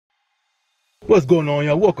What's going on,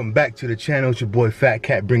 y'all? Welcome back to the channel. It's your boy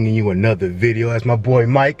Fatkat bringing you another video. That's my boy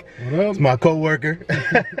Mike. What up? It's my co-worker.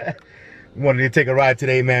 Wanted to take a ride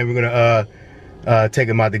today, man. We're gonna take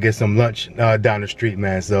him out to get some lunch down the street,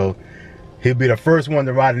 man. So he'll be the first one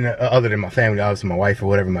to ride in other than my family, obviously my wife or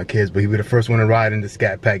whatever, my kids, but he'll be the first one to ride in the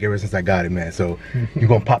Scat Pack ever since I got it, man. So you're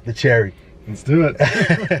gonna pop the cherry. Let's do it.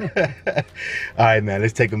 All right, man,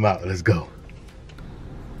 let's take him out. Let's go.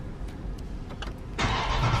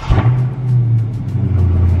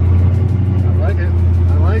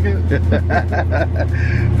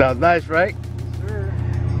 Sounds nice, right? Sure.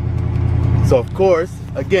 So of course,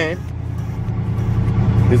 again,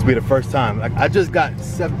 this will be the first time. Like I just got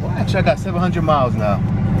I got 700 miles now.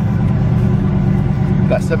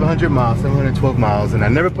 Got 700 miles, 712 miles, and I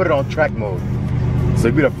never put it on track mode. So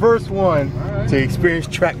it'll be the first one to experience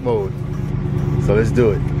track mode. So let's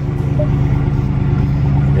do it.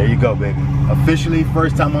 There you go, baby. Officially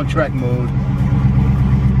first time on track mode.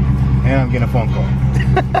 And I'm getting a phone call.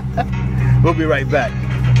 We'll be right back.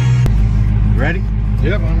 Ready?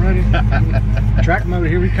 Yep, I'm ready. Track mode,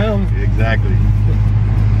 here we come. Exactly.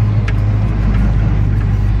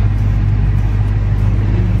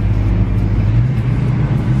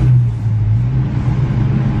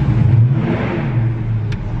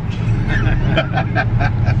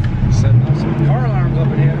 Setting off some car alarms up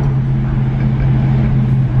in here.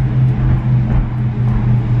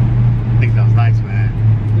 I think that was nice, man.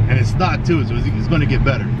 And it's stock too, so it's going to get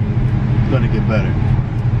better. It's going to get better.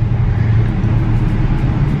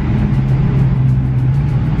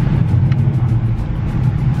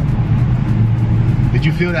 Did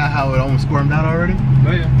you feel that how it almost squirmed out already?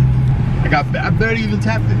 Oh yeah. I barely even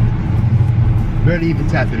tapped it. Barely even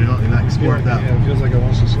tapped it. It like squirmed out. Yeah, it feels like it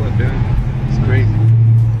wants to slip down. It's crazy.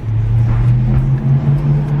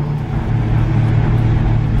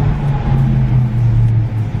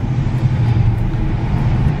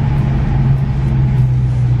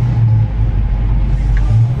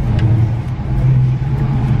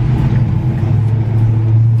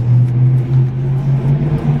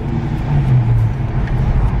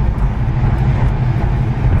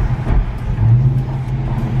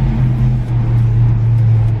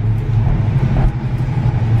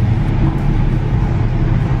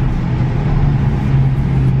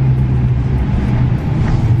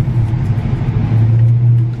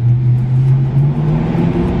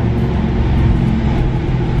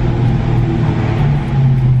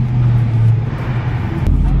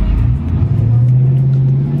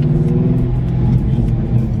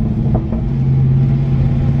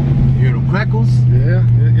 Yeah.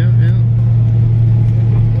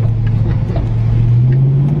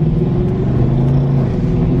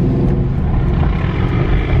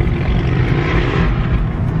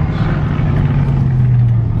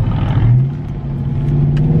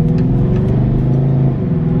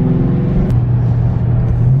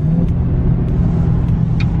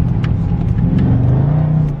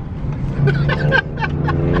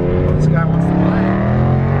 This guy wants to play.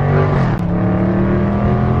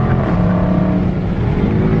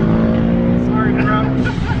 Sorry, bro.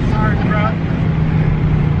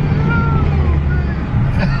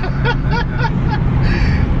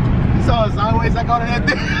 You saw it sideways like on that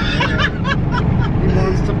thing? He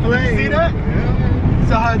wants to play. See that? Yeah. You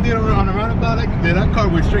saw how I did on the roundabout? Like, man, that car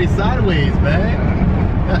went straight sideways, man.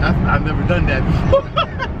 I've never done that before.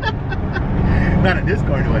 Not in this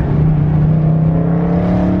car, anyway.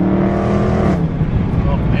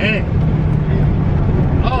 Oh, man.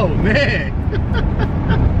 Oh, man.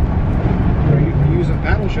 Are you using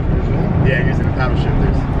paddle shifters, huh? Yeah, using the paddle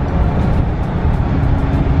shifters.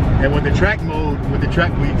 And with the track mode, you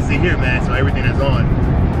can see here, man, so everything is on.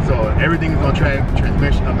 So everything is on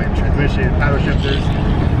transmission, paddle shifters,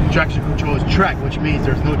 traction control is track, which means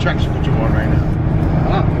there's no traction control on right now.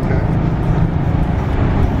 Ah, okay.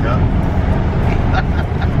 Yeah.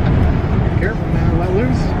 Be careful, man. Let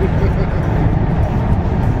loose.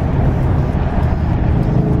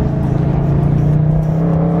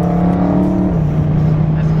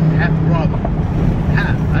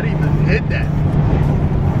 I didn't even hit that.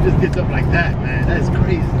 It just gets up like that, man. That is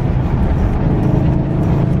crazy.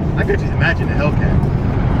 I could just imagine the Hellcat.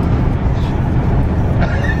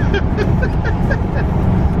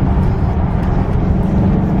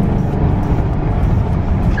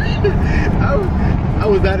 I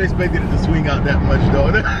was not expecting it to swing out that much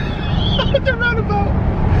though. The roundabout.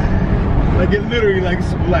 Like it literally like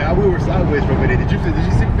we were sideways for a minute. Did you feel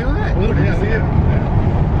that? Did you see it?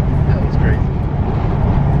 That was crazy.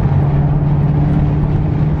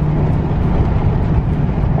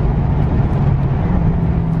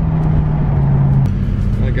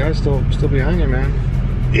 guy's still behind you, man.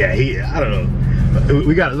 Yeah, I don't know.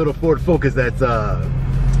 We got a little Ford Focus that's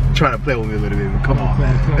trying to play with me a little bit. Come on.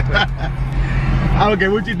 I don't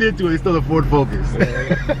care what you did to it, it's still a Ford Focus.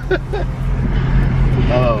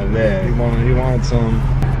 Oh man. He wanted some.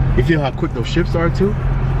 You feel how quick those shifts are too?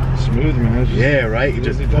 Smooth, man. Just, yeah, right? It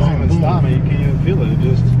doesn't even stop, man. You can't even feel it. It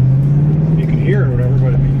just, you can hear it or whatever,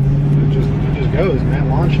 but I mean, it just goes, man.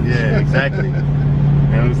 Launches. Yeah, exactly.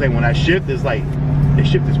 And I'm saying when I shift, it's like, it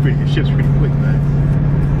shifts pretty quick, man.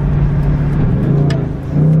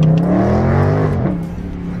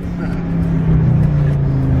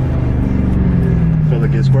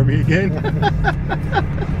 Get squirmy again.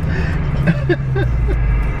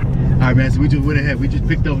 All right, man. So we just went ahead. We just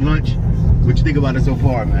picked up lunch. What you think about it so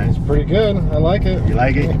far, man? It's pretty good. I like it. You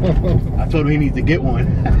like it? I told him he needs to get one.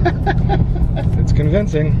 It's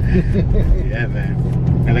convincing. Yeah, man.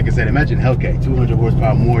 And like I said, imagine Hellcat, 200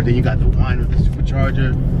 horsepower more. Then you got the whine of the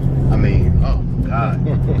supercharger. I mean, oh God.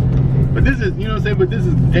 But this is, you know what I'm saying? But this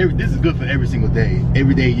is good for every single day,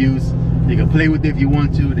 everyday use. You can play with it if you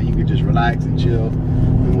want to. Then you can just relax and chill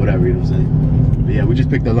and whatever. You know what I'm saying? But yeah, we just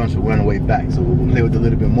picked up lunch. So we're on the way back. So we'll play with it a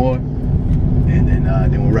little bit more, and then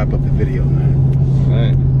we'll wrap up the video, man. All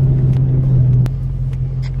right.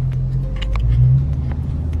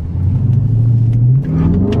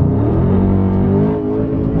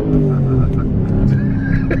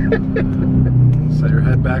 Set your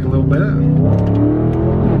head back a little bit.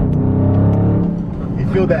 You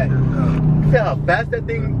feel that? You feel how fast that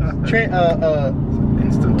thing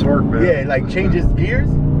instant torque, man. yeah, like changes gears?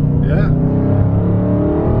 Yeah.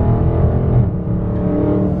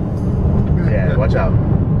 Yeah, watch out.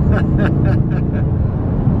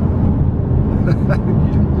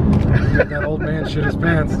 That old man shit his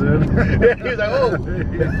pants, dude. He's like, oh.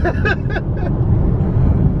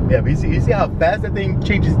 Yeah, but you see how fast that thing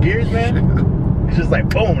changes gears, man? It's just like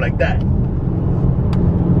boom, like that.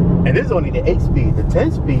 And this is only the 8-speed. The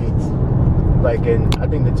 10 speeds, like I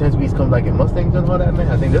think the 10 speeds come like in Mustangs and all that, man.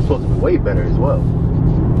 I think they're supposed to be way better as well.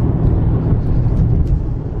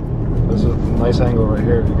 There's a nice angle right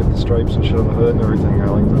here. You get the stripes and shit on the hood and everything. I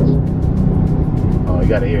like this. Oh, you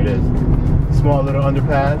gotta hear this. Small little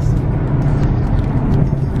underpass.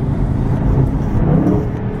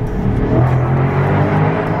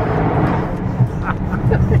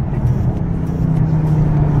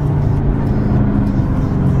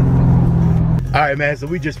 All right, man, so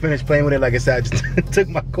we just finished playing with it. Like I said, I just took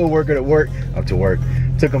my co-worker to work.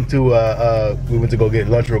 Took him to, we went to go get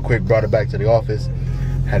lunch real quick, brought it back to the office.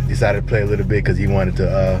 Had decided to play a little bit because he wanted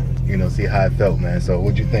to, you know, see how it felt, man. So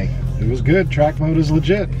what'd you think? It was good. Track mode is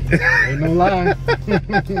legit. Ain't no lie.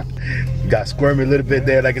 Got squirmy a little bit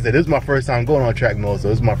there. Like I said, this is my first time going on track mode, so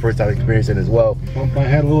this is my first time experiencing it as well. Bump my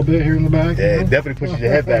head a little bit here in the back. Yeah, it definitely pushes your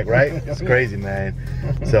head back, right? It's crazy, man.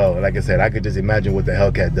 So, like I said, I could just imagine what the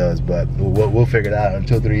Hellcat does, but we'll figure it out in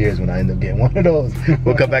 2 or 3 years when I end up getting one of those.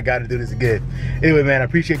 We'll come back out and do this again. Anyway, man, I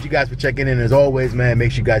appreciate you guys for checking in. As always, man,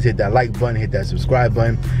 make sure you guys hit that like button, hit that subscribe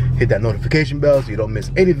button, hit that notification bell so you don't miss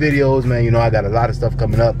any videos, man. You know, I got a lot of stuff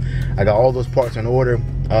coming up. I got all those parts in order,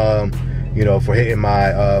 you know, for hitting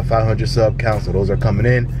my 500 sub count, so those are coming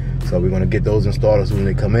in. So we're gonna get those installed as soon as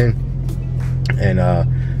they come in, and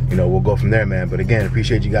you know, we'll go from there, man. But again,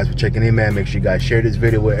 appreciate you guys for checking in, man. Make sure you guys share this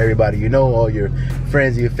video with everybody you know, all your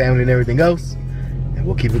friends, your family, and everything else, and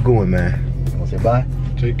we'll keep it going, man. Wanna say bye?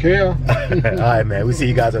 Take care. All right, man. We'll see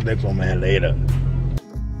you guys on the next one, man. Later.